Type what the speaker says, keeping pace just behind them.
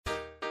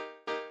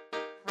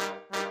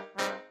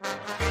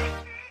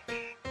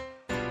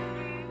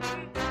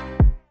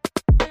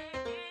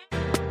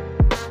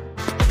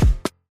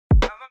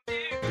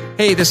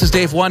Hey, this is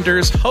Dave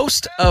Wonders,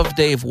 host of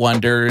Dave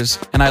Wonders,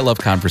 and I love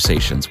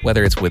conversations,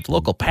 whether it's with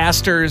local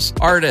pastors,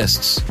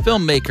 artists,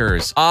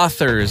 filmmakers,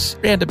 authors,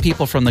 random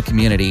people from the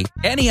community,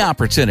 any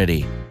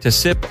opportunity to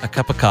sip a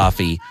cup of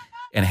coffee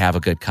and have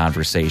a good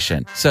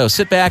conversation. So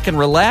sit back and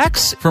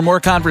relax. For more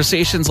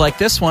conversations like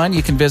this one,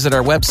 you can visit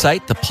our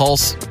website,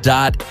 thepulse.mn,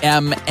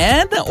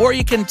 or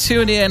you can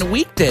tune in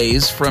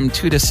weekdays from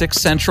 2 to 6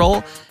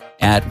 Central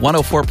at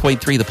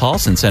 104.3 The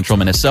Pulse in central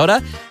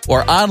Minnesota,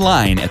 or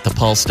online at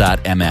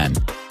thepulse.mn.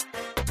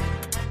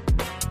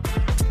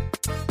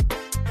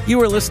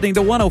 You are listening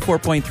to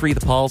 104.3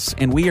 The Pulse,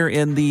 and we are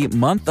in the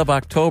month of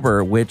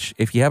October, which,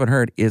 if you haven't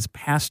heard, is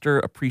Pastor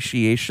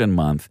Appreciation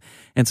Month.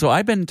 And so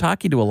I've been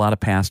talking to a lot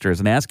of pastors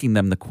and asking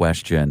them the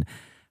question,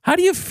 how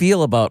do you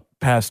feel about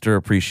Pastor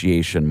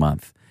Appreciation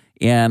Month?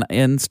 And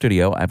in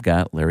studio, I've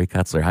got Larry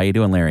Kutzler. How you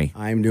doing, Larry?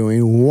 I'm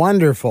doing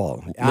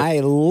wonderful. I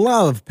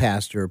love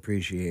Pastor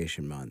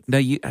Appreciation Month.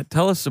 Now,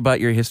 tell us about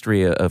your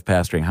history of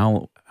pastoring.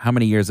 How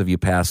many years have you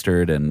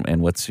pastored,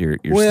 and what's your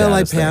Well,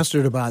 I status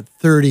pastored about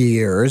 30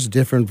 years,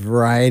 different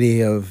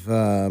variety of,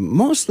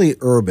 mostly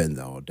urban,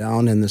 though,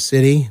 down in the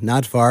city,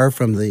 not far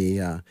from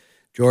the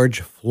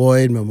George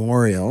Floyd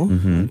Memorial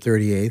on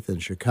 38th in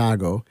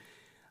Chicago.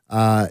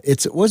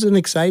 It was an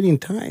exciting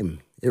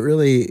time. It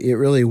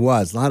really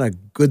was. A lot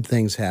of good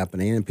things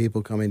happening and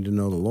people coming to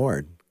know the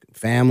Lord.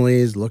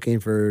 Families looking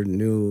for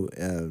new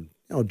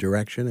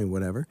direction and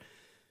whatever.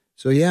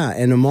 So, yeah,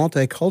 and a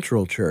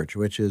multicultural church,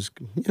 which is,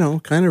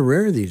 kind of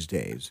rare these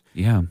days.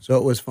 Yeah. So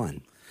it was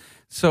fun.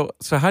 So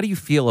how do you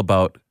feel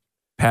about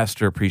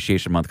Pastor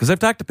Appreciation Month? Because I've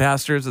talked to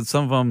pastors, and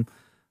some of them,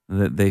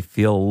 they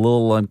feel a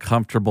little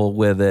uncomfortable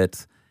with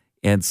it.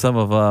 And some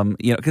of them,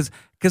 because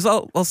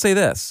I'll say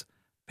this,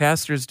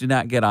 pastors do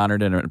not get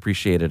honored and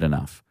appreciated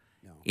enough.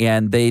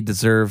 And they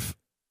deserve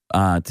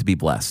to be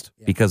blessed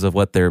because of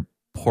what they're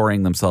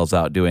pouring themselves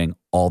out doing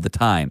all the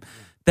time.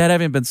 That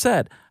having been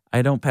said,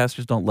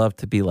 pastors don't love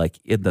to be like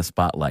in the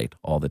spotlight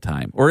all the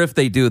time. Or if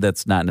they do,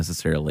 that's not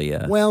necessarily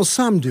Well,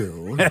 some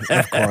do,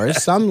 of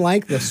course. Some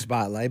like the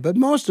spotlight, but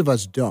most of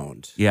us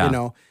don't.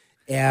 Yeah.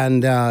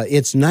 And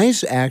it's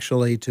nice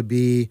actually to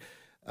be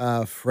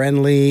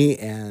friendly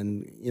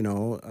and,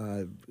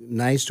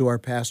 nice to our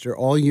pastor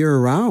all year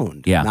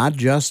round. Yeah. Not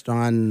just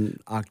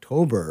on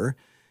October.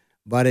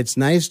 But it's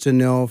nice to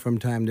know from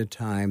time to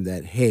time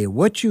that, hey,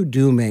 what you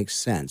do makes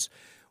sense.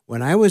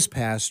 When I was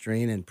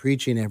pastoring and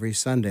preaching every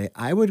Sunday,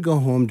 I would go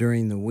home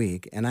during the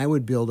week and I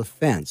would build a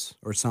fence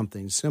or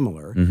something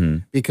similar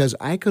because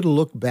I could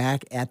look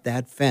back at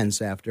that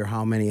fence after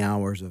how many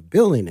hours of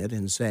building it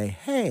and say,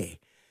 hey,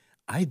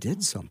 I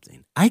did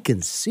something. I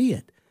can see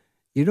it.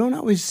 You don't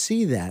always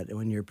see that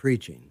when you're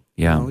preaching.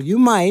 Yeah. You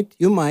might,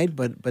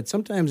 but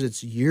sometimes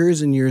it's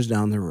years and years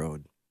down the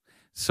road.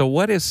 So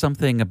what is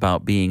something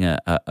about being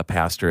a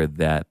pastor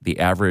that the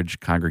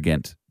average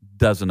congregant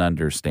doesn't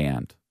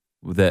understand?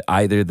 That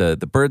either the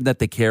burden that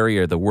they carry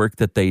or the work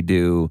that they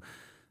do,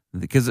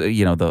 because,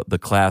 the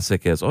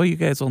classic is, oh, you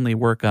guys only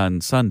work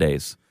on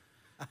Sundays.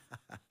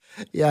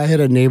 Yeah, I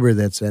had a neighbor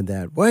that said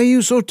that. Why are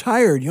you so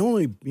tired? You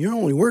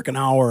only work an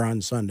hour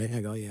on Sunday.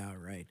 I go, yeah,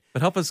 right.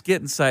 But help us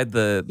get inside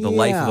the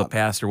life of a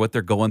pastor, what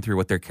they're going through,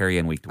 what they're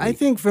carrying week to week. I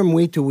think from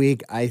week to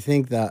week,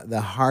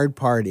 the hard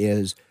part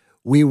is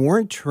we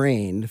weren't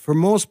trained, for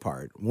most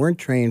part,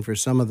 for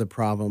some of the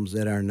problems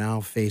that are now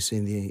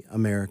facing the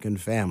American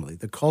family.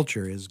 The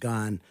culture has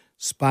gone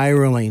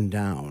spiraling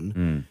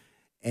down,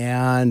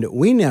 and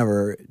we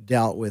never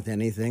dealt with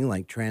anything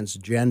like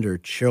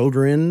transgender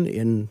children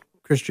in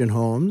Christian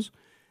homes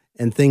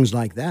and things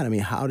like that. I mean,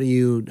 how do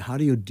you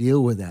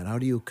deal with that? How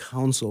do you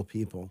counsel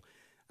people?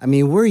 I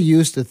mean, we're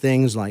used to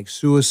things like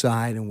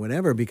suicide and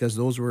whatever because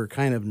those were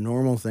kind of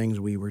normal things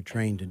we were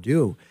trained to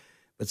do.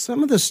 But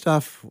some of the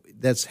stuff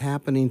that's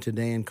happening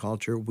today in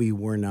culture, we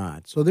were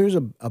not. So there's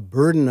a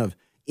burden of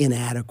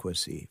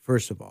inadequacy,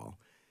 first of all.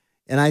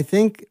 And I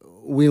think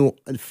we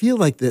feel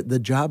like the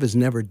job is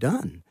never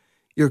done.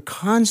 You're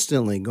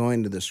constantly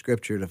going to the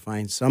Scripture to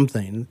find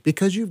something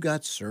because you've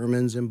got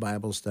sermons and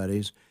Bible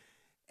studies,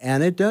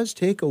 and it does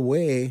take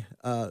away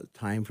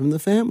time from the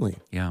family.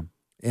 Yeah.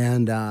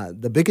 And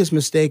the biggest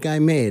mistake I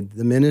made,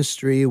 the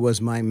ministry was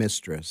my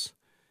mistress.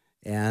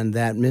 And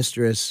that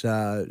mistress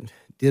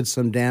did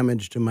some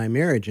damage to my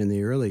marriage in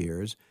the early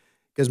years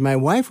because my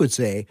wife would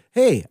say,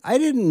 hey, I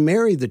didn't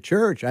marry the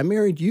church. I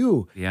married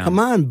you. Yeah. Come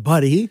on,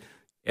 buddy.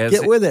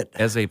 Get with it.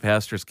 As a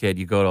pastor's kid,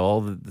 you go to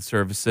all the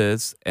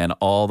services and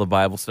all the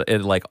Bible stuff,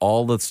 and like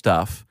all the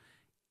stuff,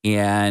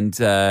 and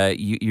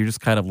you're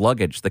just kind of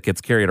luggage that gets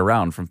carried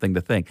around from thing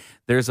to thing.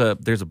 There's a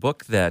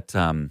book that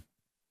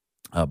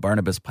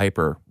Barnabas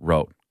Piper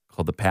wrote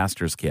called The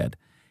Pastor's Kid,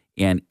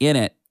 and in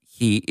it,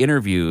 he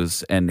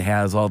interviews and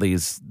has all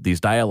these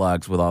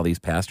dialogues with all these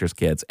pastors'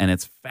 kids, and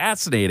it's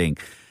fascinating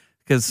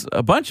because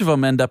a bunch of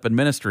them end up in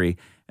ministry,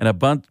 and a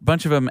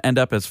bunch of them end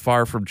up as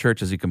far from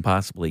church as you can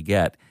possibly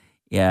get,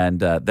 and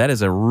that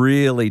is a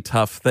really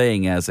tough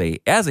thing as a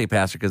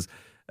pastor because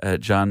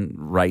John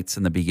writes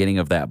in the beginning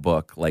of that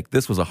book, like,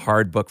 this was a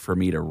hard book for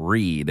me to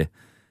read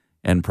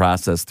and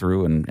process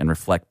through and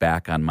reflect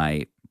back on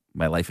my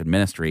my life in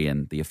ministry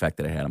and the effect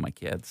that it had on my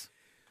kids.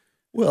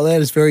 Well,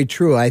 that is very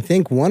true. I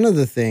think one of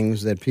the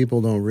things that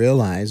people don't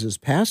realize is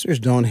pastors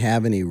don't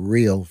have any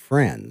real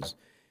friends.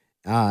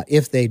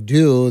 If they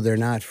do, they're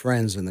not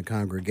friends in the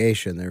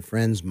congregation. They're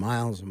friends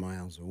miles and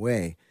miles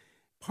away.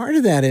 Part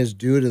of that is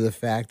due to the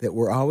fact that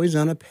we're always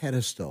on a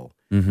pedestal,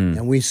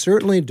 and we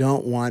certainly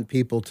don't want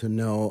people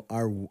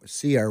to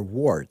see our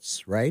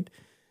warts, right?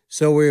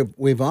 So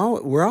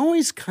we're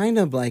always kind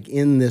of like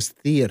in this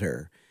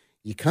theater.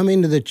 You come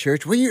into the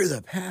church, well, you're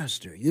the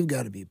pastor. You've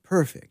got to be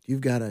perfect.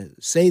 You've got to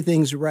say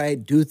things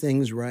right, do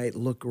things right,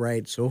 look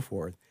right, so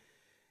forth.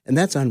 And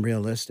that's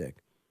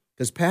unrealistic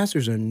because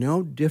pastors are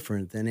no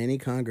different than any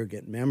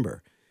congregant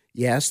member.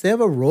 Yes, they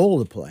have a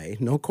role to play,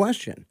 no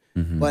question,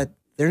 but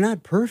they're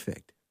not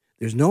perfect.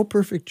 There's no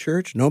perfect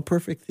church, no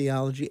perfect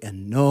theology,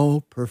 and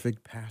no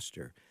perfect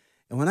pastor.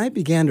 And when I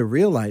began to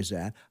realize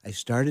that, I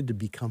started to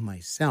become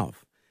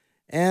myself.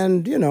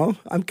 And,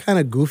 I'm kind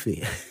of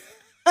goofy.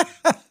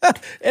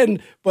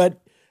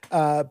 But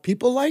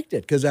people liked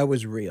it because I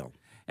was real.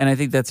 And I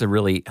think that's a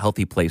really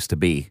healthy place to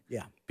be.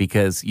 Yeah.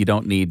 Because you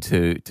don't need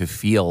to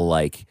feel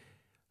like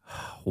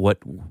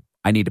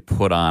I need to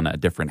put on a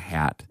different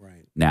hat.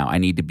 Right. Now. I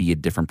need to be a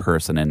different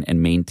person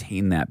and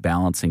maintain that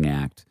balancing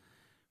act.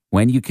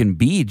 When you can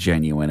be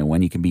genuine and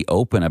when you can be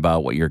open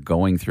about what you're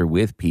going through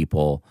with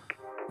people,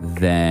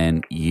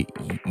 then you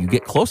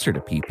get closer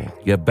to people.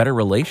 You have better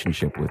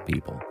relationship with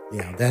people.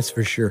 Yeah, that's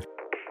for sure.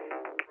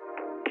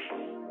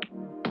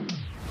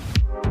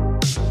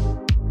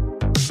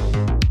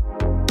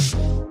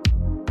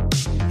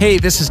 Hey,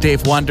 this is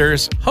Dave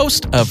Wonders,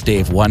 host of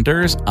Dave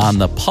Wonders on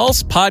the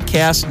Pulse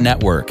Podcast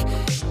Network.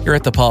 Here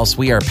at the Pulse,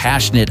 we are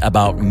passionate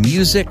about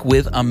music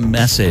with a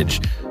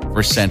message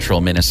for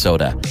Central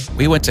Minnesota.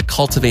 We want to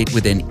cultivate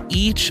within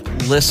each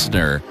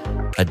listener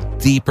a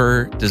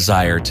deeper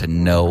desire to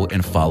know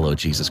and follow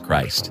Jesus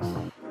Christ.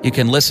 You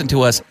can listen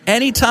to us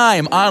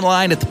anytime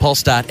online at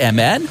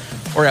thepulse.mn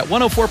or at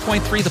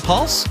 104.3 The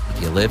Pulse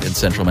if you live in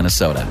Central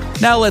Minnesota.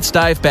 Now let's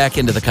dive back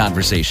into the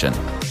conversation.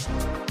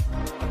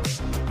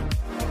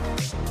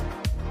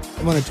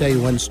 I want to tell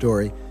you one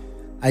story.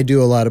 I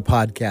do a lot of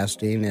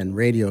podcasting and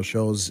radio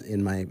shows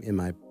in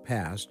my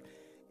past,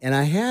 and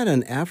I had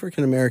an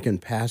African-American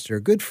pastor,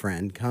 a good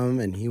friend, come,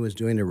 and he was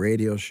doing a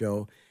radio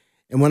show.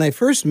 And when I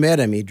first met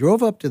him, he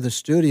drove up to the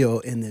studio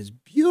in this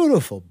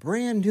beautiful,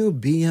 brand-new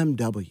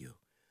BMW.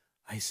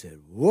 I said,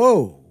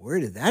 whoa, where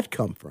did that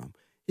come from?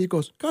 He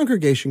goes,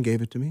 congregation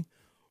gave it to me.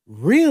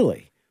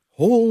 Really?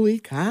 Holy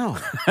cow.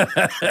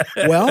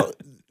 Well,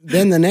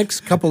 then the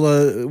next couple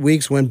of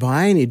weeks went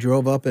by, and he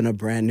drove up in a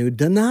brand-new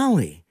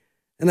Denali.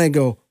 And I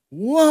go,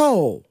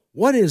 whoa,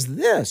 what is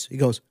this? He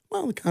goes,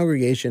 well, the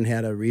congregation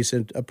had a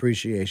recent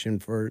appreciation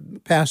for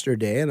Pastor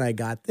Day, and I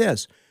got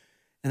this.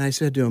 And I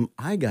said to him,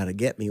 I got to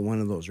get me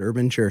one of those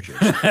urban churches.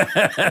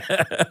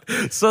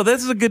 So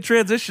this is a good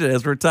transition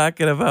as we're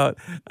talking about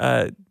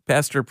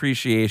pastor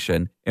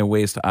appreciation and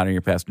ways to honor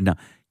your pastor. Now,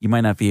 you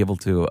might not be able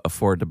to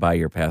afford to buy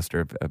your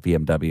pastor a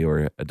BMW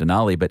or a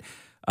Denali, but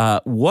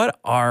what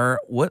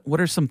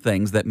are some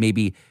things that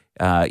maybe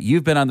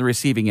you've been on the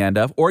receiving end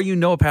of, or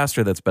a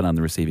pastor that's been on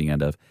the receiving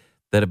end of,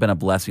 that have been a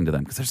blessing to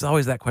them? Because there's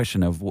always that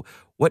question of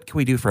what can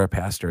we do for our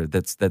pastor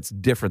that's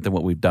different than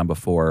what we've done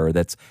before, or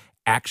that's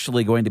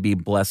actually going to be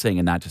blessing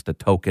and not just a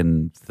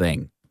token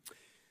thing.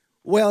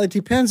 Well, it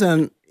depends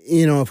on,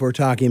 if we're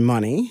talking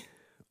money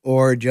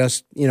or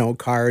just,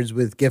 cards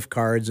with gift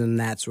cards and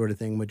that sort of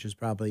thing, which is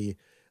probably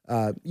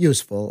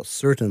useful,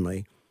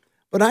 certainly.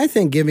 But I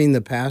think giving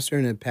the pastor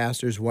and the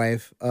pastor's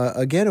wife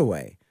a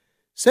getaway,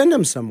 send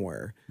them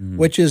somewhere,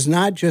 which is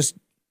not just,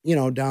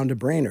 down to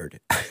Brainerd.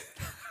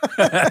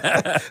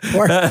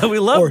 We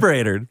love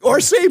Brainerd.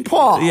 Or St.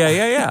 Paul.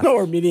 Yeah.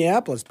 Or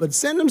Minneapolis. But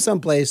send them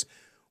someplace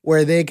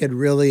where they could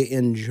really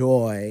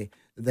enjoy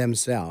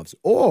themselves.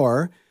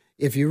 Or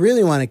if you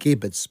really want to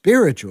keep it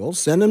spiritual,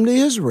 send them to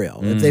Israel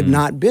if they've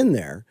not been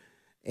there.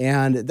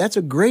 And that's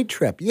a great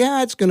trip.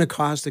 Yeah, it's going to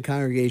cost the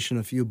congregation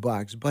a few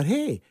bucks, but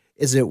hey,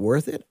 is it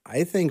worth it?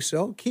 I think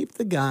so. Keep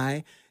the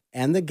guy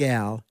and the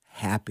gal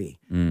happy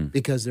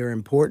because they're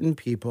important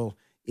people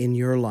in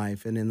your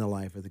life and in the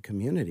life of the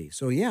community.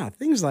 So yeah,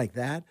 things like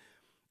that.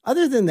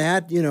 Other than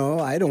that,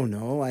 I don't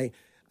know.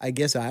 I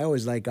guess I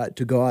always like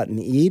to go out and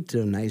eat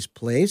to a nice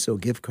place, so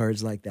gift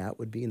cards like that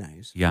would be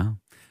nice. Yeah.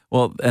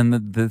 Well,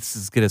 and this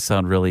is going to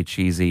sound really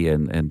cheesy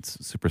and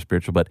super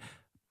spiritual, but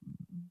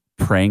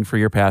praying for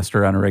your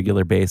pastor on a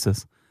regular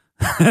basis,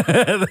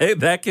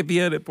 that could be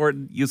an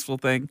important, useful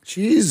thing.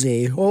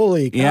 Cheesy,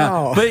 holy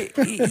cow. Yeah, but,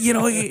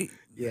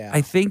 yeah. I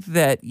think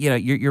that,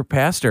 your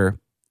pastor,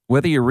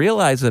 whether you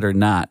realize it or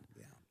not,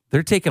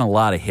 they're taking a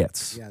lot of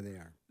hits. Yeah, they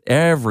are.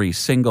 Every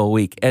single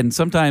week. And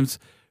sometimes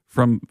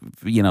from,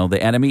 the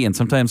enemy and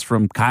sometimes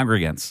from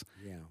congregants.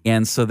 Yeah.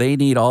 And so they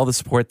need all the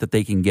support that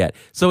they can get.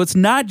 So it's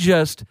not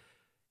just,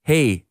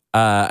 hey,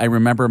 I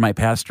remember my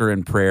pastor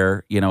in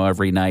prayer,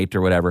 every night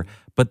or whatever,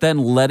 but then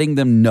letting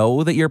them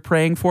know that you're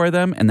praying for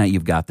them and that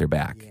you've got their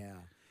back. Yeah.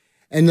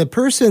 And the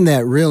person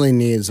that really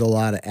needs a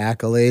lot of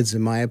accolades,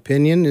 in my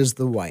opinion, is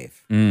the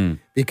wife,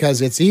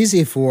 because it's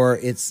easy for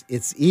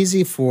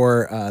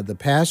the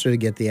pastor to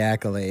get the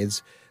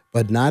accolades,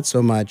 but not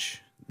so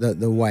much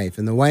the wife.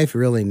 And the wife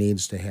really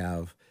needs to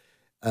have,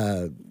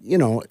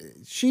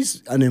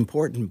 she's an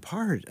important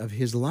part of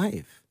his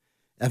life,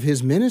 of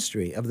his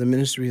ministry, of the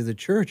ministry of the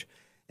church.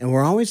 And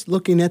we're always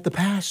looking at the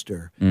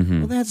pastor.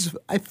 Well, that's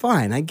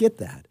fine. I get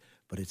that.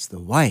 But it's the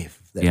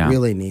wife that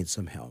really needs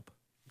some help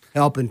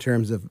in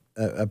terms of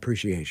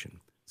appreciation.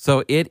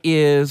 So it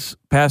is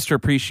Pastor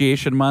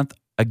Appreciation Month.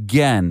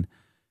 Again,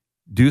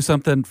 do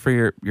something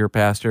for your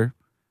pastor.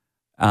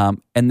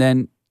 And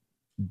then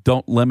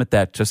don't limit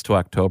that just to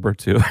October,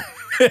 too.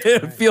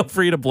 Feel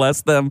free to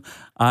bless them,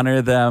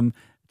 honor them,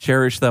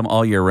 cherish them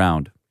all year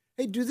round.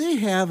 Hey, do they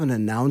have an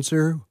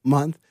announcer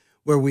month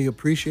where we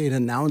appreciate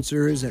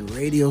announcers and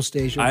radio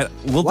stations?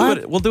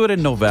 We'll do it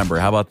in November.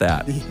 How about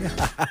that? Yeah.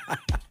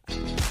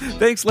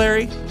 Thanks,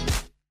 Larry.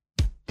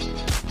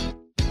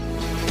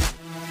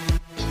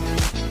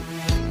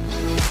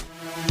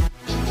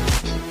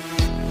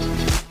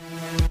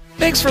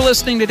 Thanks for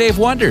listening to Dave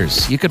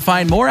Wonders. You can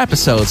find more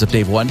episodes of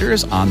Dave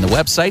Wonders on the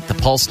website,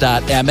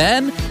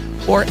 thepulse.mn,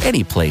 or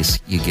any place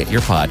you get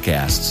your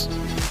podcasts.